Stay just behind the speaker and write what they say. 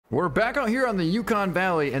We're back out here on the Yukon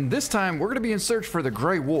Valley, and this time we're going to be in search for the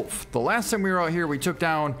Gray Wolf. The last time we were out here, we took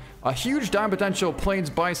down a huge down potential plains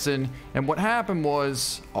bison, and what happened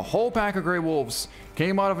was a whole pack of Gray Wolves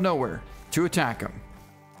came out of nowhere to attack him.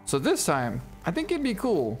 So this time, I think it'd be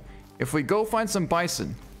cool if we go find some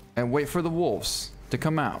bison and wait for the wolves to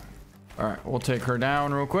come out. All right, we'll take her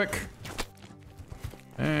down real quick.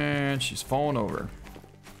 And she's falling over.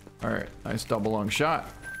 All right, nice double lung shot.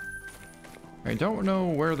 I don't know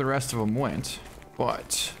where the rest of them went,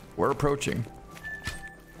 but we're approaching.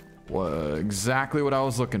 Exactly what I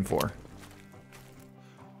was looking for.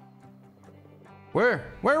 Where?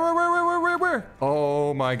 Where?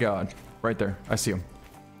 Oh my God. Right there. I see him.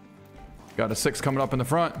 Got a 6 coming up in the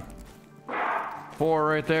front. 4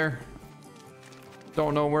 right there.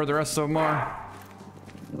 Don't know where the rest of them are.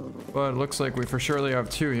 But it looks like we for surely have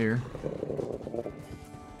 2 here.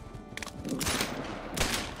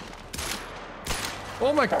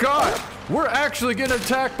 Oh my God! We're actually getting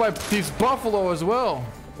attacked by these buffalo as well.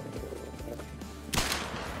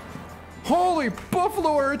 Holy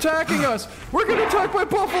buffalo are attacking us! We're getting attacked by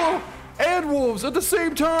buffalo and wolves at the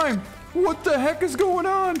same time! What the heck is going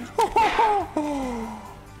on?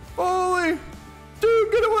 Holy!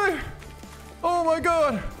 Dude, get away! Oh my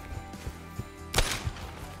God!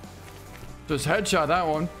 Just headshot that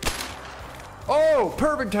one. Oh,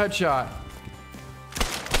 perfect headshot.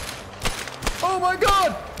 Oh my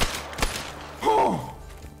God! Oh,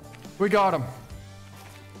 we got him.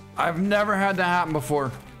 I've never had that happen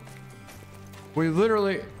before. We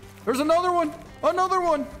literally... There's another one! Another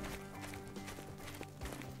one!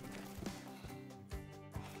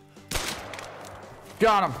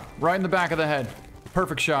 Got him. Right in the back of the head.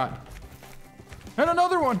 Perfect shot. And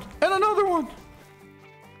another one! And another one!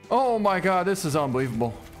 Oh my God, this is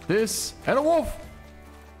unbelievable. This... And a wolf!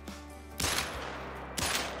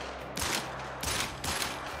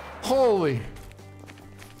 Holy.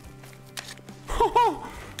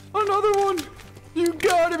 Another one. You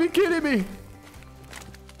gotta be kidding me.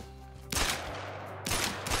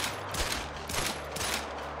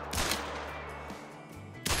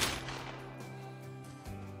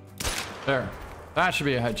 There. That should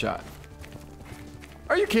be a headshot.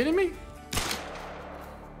 Are you kidding me?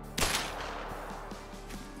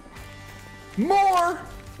 More?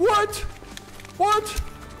 What? What?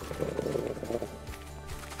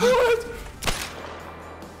 What?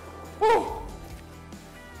 Oh!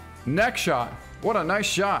 Neck shot. What a nice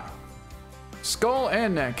shot. Skull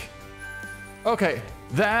and neck. Okay,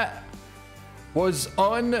 that was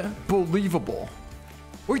unbelievable.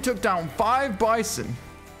 We took down 5 bison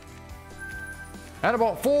and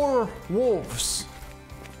about 4 wolves.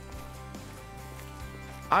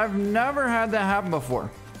 I've never had that happen before.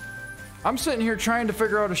 I'm sitting here trying to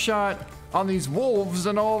figure out a shot on these wolves,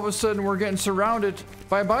 and all of a sudden we're getting surrounded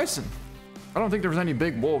by bison. I don't think there was any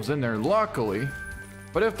big wolves in there, luckily.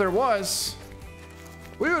 But if there was,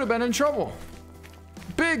 we would have been in trouble.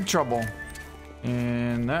 Big trouble.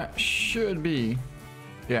 And that should be...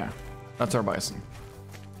 Yeah, that's our bison.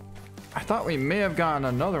 I thought we may have gotten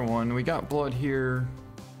another one. We got blood here.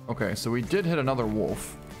 Okay, so we did hit another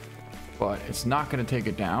wolf, but it's not going to take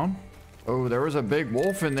it down. Oh, there was a big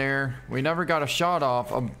wolf in there. We never got a shot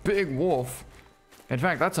off. A big wolf. In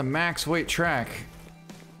fact, that's a max weight track.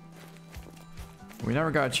 We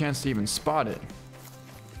never got a chance to even spot it.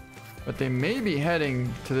 But they may be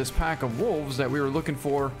heading to this pack of wolves that we were looking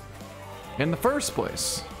for in the first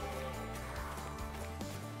place.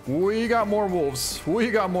 We got more wolves.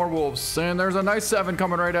 We got more wolves. And there's a nice 7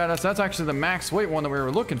 coming right at us. That's actually the max weight one that we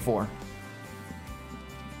were looking for.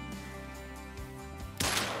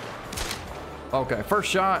 Okay, first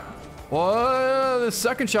shot. Well, the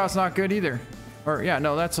second shot's not good either. Or, yeah,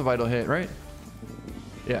 no, that's a vital hit, right?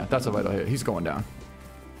 Yeah, that's a vital hit. He's going down.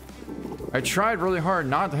 I tried really hard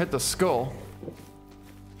not to hit the skull.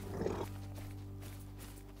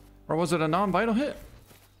 Or was it a non-vital hit?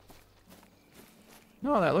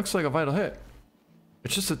 No, that looks like a vital hit.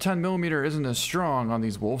 It's just a 10mm isn't as strong on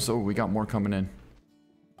these wolves. Oh, we got more coming in.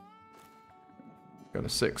 Got a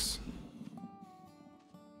 6.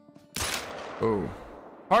 Oh,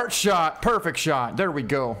 heart shot, perfect shot. There we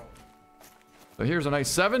go. So here's a nice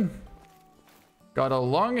 7. Got a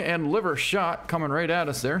lung and liver shot coming right at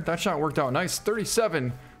us there. That shot worked out nice.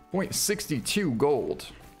 37.62 gold.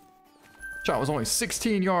 Shot was only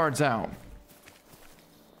 16 yards out.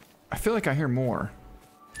 I feel like I hear more.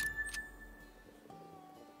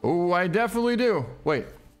 Oh, I definitely do. Wait.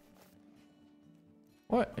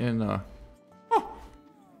 What in Oh.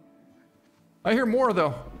 I hear more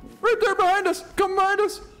though. Right there behind us! Come behind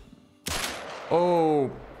us!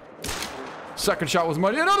 Oh. Second shot was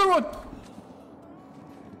money. Another one!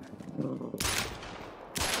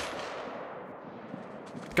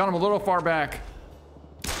 Got him a little far back.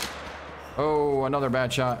 Oh, another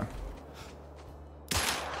bad shot.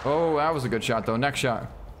 Oh, that was a good shot though. Next shot.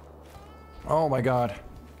 Oh my god.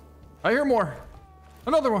 I hear more.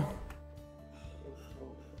 Another one.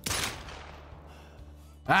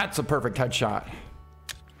 That's a perfect headshot.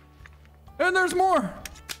 And there's more.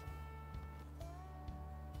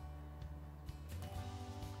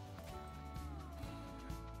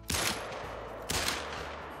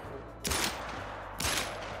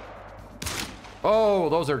 Oh,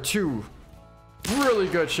 those are two really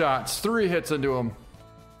good shots. 3 hits into him.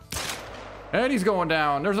 And he's going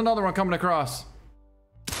down. There's another one coming across.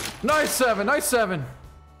 Nice 7. Nice 7.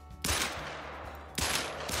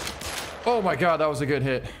 Oh my god, that was a good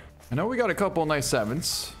hit. I know we got a couple nice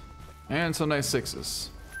 7s. And some nice 6s.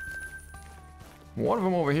 One of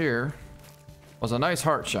them over here was a nice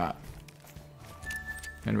heart shot.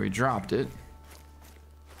 And we dropped it.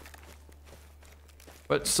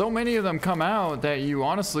 But so many of them come out that you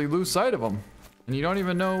honestly lose sight of them. And you don't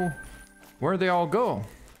even know where they all go.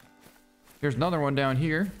 Here's another one down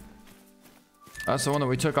here. That's the one that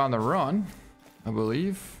we took on the run, I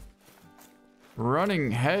believe.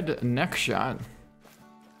 Running head neck shot.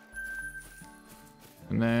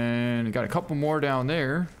 And then got a couple more down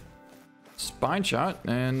there. Spine shot,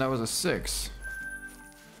 and that was a 6.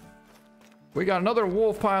 We got another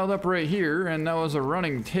wolf piled up right here, and that was a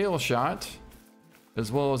running tail shot. As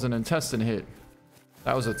well as an intestine hit.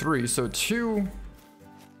 That was a 3. So 2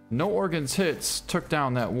 no organs hits took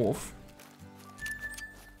down that wolf.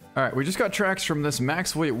 Alright, we just got tracks from this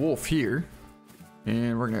max weight wolf here.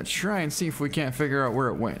 And we're going to try and see if we can't figure out where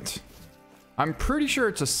it went. I'm pretty sure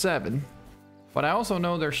it's a 7. But I also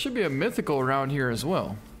know there should be a mythical around here as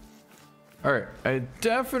well. Alright, I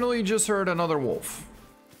definitely just heard another wolf.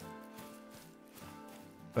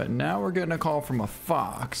 But now we're getting a call from a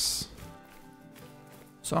fox.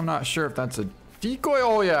 So I'm not sure if that's a decoy.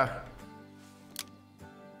 Oh yeah.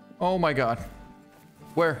 Oh my god.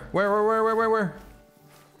 Where? Where?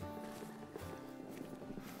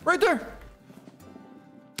 Right there.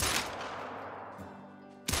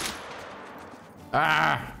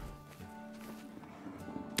 Ah.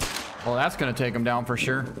 Well, that's gonna take him down for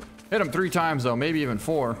sure. Hit him 3 times though, maybe even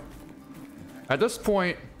 4. At this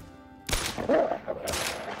point,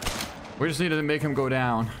 we just needed to make him go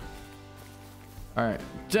down. Alright,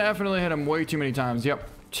 definitely hit him way too many times. Yep,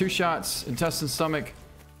 2 shots, intestine, stomach,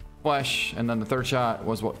 flesh, and then the 3rd shot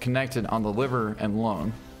was what connected on the liver and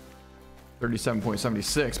lung.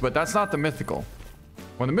 37.76, but that's not the mythical.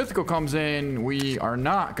 When the mythical comes in, we are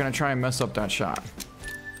not going to try and mess up that shot.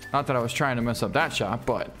 Not that I was trying to mess up that shot,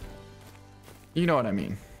 but you know what I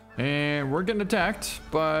mean. And we're getting attacked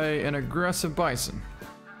by an aggressive bison.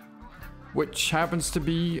 Which happens to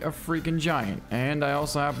be a freaking giant. And I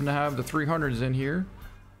also happen to have the 300s in here,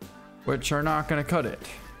 which are not going to cut it.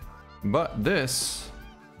 But this,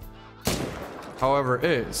 however,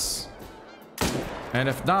 is. And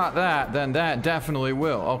if not that, then that definitely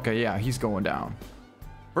will. Okay, yeah, he's going down.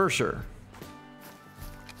 For sure.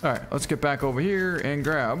 Alright, let's get back over here and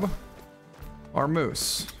grab our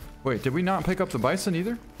moose. Wait, did we not pick up the bison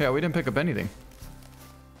either? Yeah, we didn't pick up anything.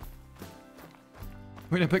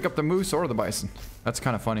 We didn't pick up the moose or the bison. That's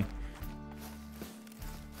kind of funny.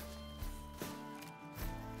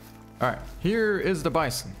 Alright, here is the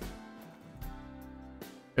bison.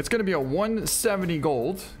 It's going to be a 170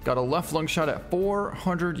 gold. Got a left lung shot at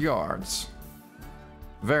 400 yards.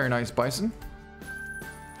 Very nice bison.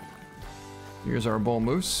 Here's our bull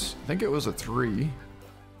moose. I think it was a 3.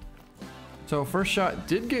 So first shot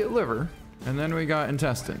did get liver. And then we got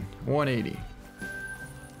intestine. 180.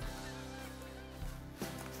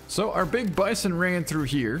 So our big bison ran through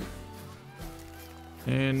here.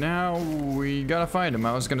 And now we gotta find him,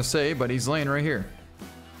 I was gonna say, but he's laying right here.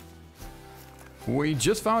 We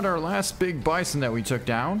just found our last big bison that we took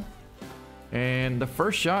down. And the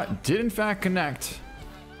first shot did in fact connect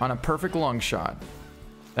on a perfect lung shot.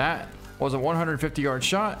 That was a 150 yard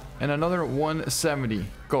shot and another 170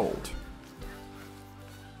 gold.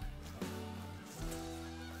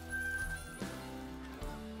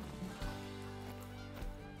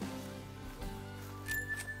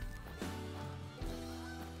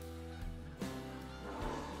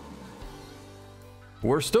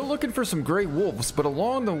 We're still looking for some great wolves, but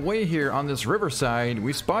along the way here on this riverside,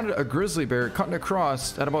 we spotted a grizzly bear cutting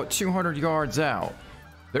across at about 200 yards out.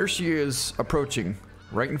 There she is, approaching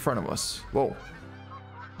right in front of us. Whoa.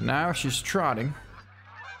 Now she's trotting.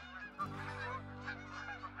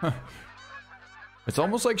 Huh. It's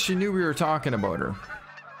almost like she knew we were talking about her.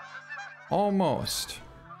 Almost.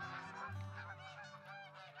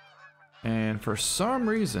 And for some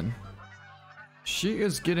reason, she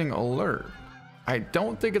is getting alert. I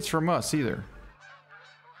don't think it's from us either.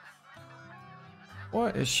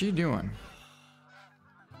 What is she doing?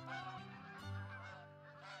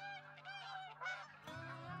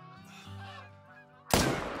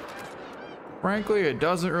 Frankly, it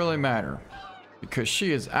doesn't really matter because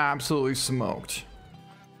she is absolutely smoked.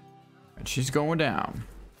 And she's going down.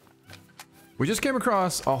 We just came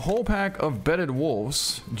across a whole pack of bedded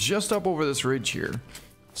wolves just up over this ridge here.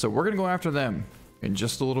 So we're going to go after them in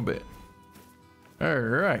just a little bit.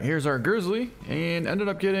 Alright, here's our grizzly, and ended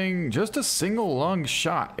up getting just a single lung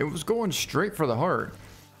shot. It was going straight for the heart,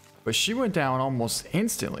 but she went down almost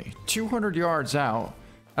instantly, 200 yards out.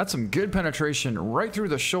 That's some good penetration right through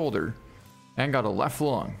the shoulder, and got a left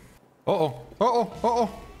lung. Uh-oh, uh-oh,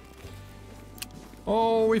 uh-oh.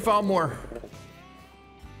 Oh, we found more.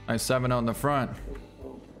 Nice 7 on the front.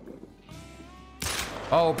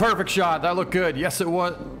 Oh, perfect shot. That looked good. Yes, it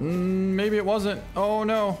was. Maybe it wasn't. Oh,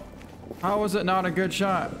 no. How was it not a good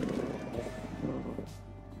shot?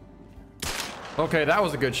 Okay, that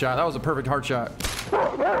was a good shot. That was a perfect heart shot.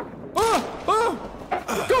 Oh!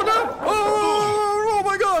 Oh! Go down! Oh! Oh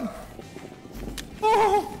my god!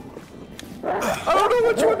 Oh! I don't know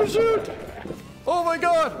which one to shoot! Oh my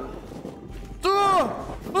god!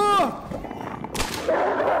 Oh! Oh!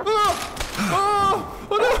 Oh!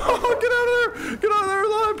 Oh no! Get out of there! Get out of there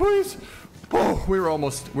alive, please! Oh, we were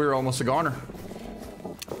almost a goner.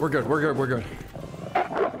 We're good, we're good, we're good.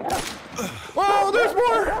 Oh, there's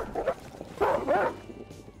more!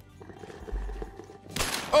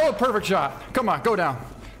 Oh, perfect shot. Come on, go down.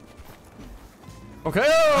 Okay,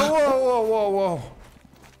 oh, whoa, whoa, whoa, whoa.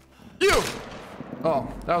 You!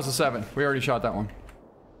 Oh, that was a 7. We already shot that one.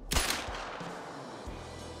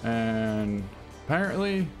 And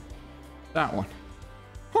apparently, that one.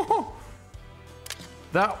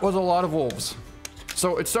 That was a lot of wolves.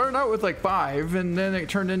 So it started out with like 5 and then it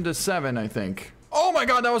turned into 7, I think. Oh my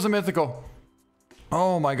god, that was a mythical.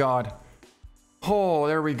 Oh my god. Oh,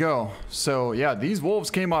 there we go. So yeah, these wolves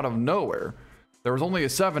came out of nowhere. There was only a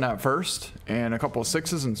 7 at first and a couple of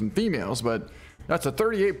 6s and some females, but that's a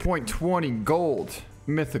 38.20 gold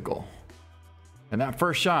mythical. And that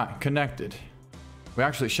first shot connected. We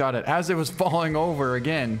actually shot it as it was falling over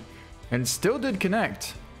again and still did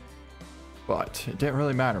connect. But it didn't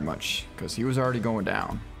really matter much because he was already going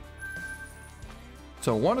down.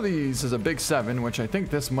 So one of these is a big 7, which I think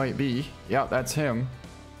this might be. Yeah, that's him.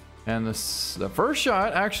 And the first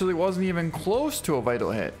shot actually wasn't even close to a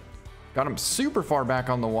vital hit. Got him super far back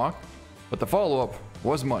on the walk, but the follow-up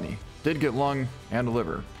was money. Did get lung and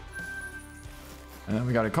liver. And then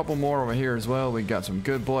we got a couple more over here as well. We got some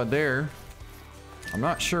good blood there. I'm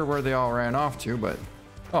not sure where they all ran off to, but...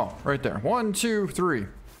 Oh, right there. 1, 2, 3.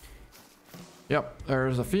 Yep,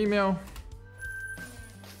 there's a female.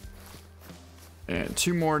 And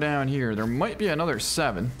 2 more down here. There might be another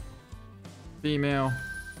 7. Female.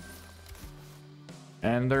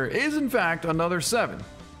 And there is, in fact, another 7.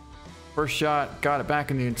 First shot got it back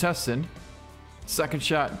in the intestine. Second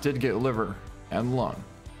shot did get liver and lung.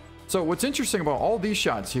 So what's interesting about all these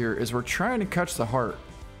shots here is we're trying to catch the heart.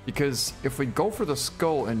 Because if we go for the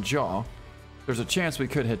skull and jaw, there's a chance we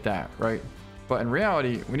could hit that, right? But in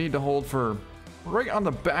reality, we need to hold for right on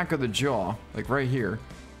the back of the jaw, like right here,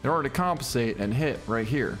 in order to compensate and hit right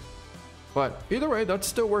here. But either way, that's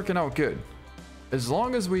still working out good. As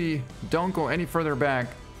long as we don't go any further back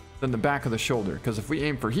than the back of the shoulder, because if we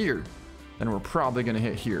aim for here, then we're probably going to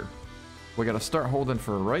hit here. We got to start holding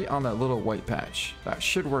for right on that little white patch. That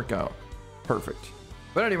should work out perfect.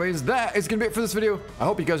 But anyways, that is going to be it for this video. I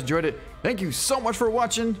hope you guys enjoyed it. Thank you so much for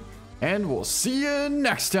watching, and we'll see you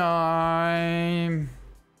next time.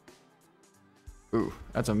 Ooh,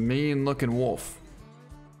 that's a mean looking wolf.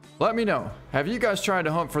 Let me know, have you guys tried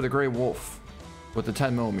to hunt for the gray wolf with the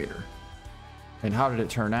 10mm? And how did it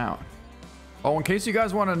turn out? Oh, in case you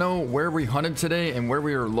guys want to know where we hunted today and where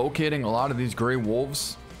we are locating a lot of these gray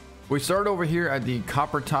wolves, we started over here at the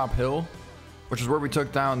Copper Top Hill, which is where we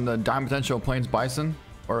took down the Dimensional Plains bison,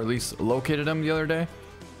 or at least located them the other day.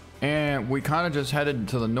 And we kind of just headed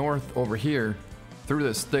to the north over here through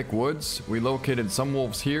this thick woods. We located some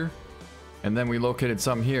wolves here, and then we located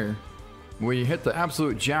some here. We hit the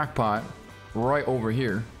absolute jackpot right over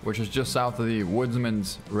here, which is just south of the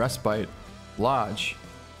Woodsman's Respite Lodge.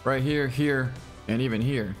 Right here, here, and even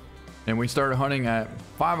here. And we started hunting at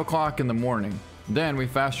 5 o'clock in the morning. Then we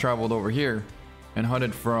fast traveled over here and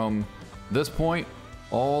hunted from this point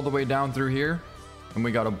all the way down through here. And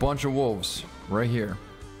we got a bunch of wolves right here.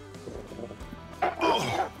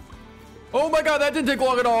 Oh my god, that didn't take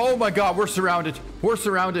long at all. Oh my god, we're surrounded. We're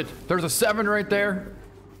surrounded. There's a 7 right there.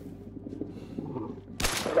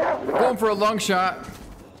 Going for a lung shot.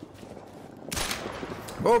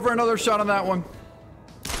 Go for another shot on that one.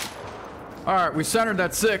 All right, we centered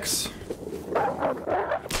that 6.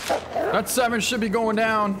 That 7 should be going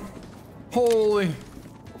down. Holy.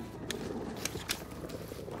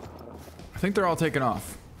 I think they're all taking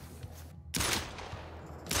off.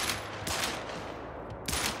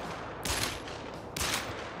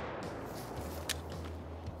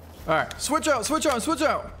 All right, switch out, switch out, switch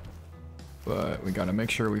out. But we gotta make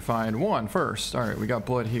sure we find one first. All right, we got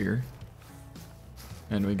blood here.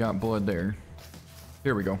 And we got blood there.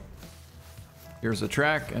 Here we go. Here's the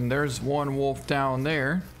track, and there's one wolf down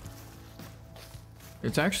there.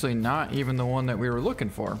 It's actually not even the one that we were looking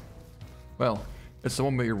for. Well, it's the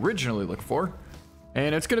one we originally looked for.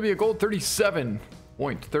 And it's gonna be a gold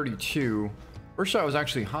 37.32. First shot was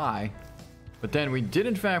actually high, but then we did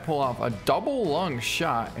in fact pull off a double lung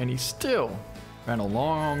shot, and he still ran a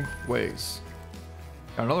long ways.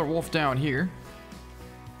 Got another wolf down here.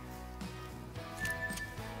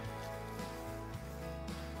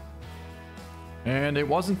 And it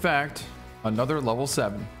was in fact another level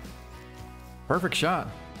 7. Perfect shot.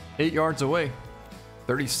 8 yards away.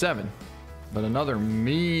 37. But another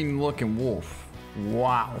mean looking wolf.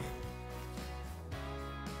 Wow.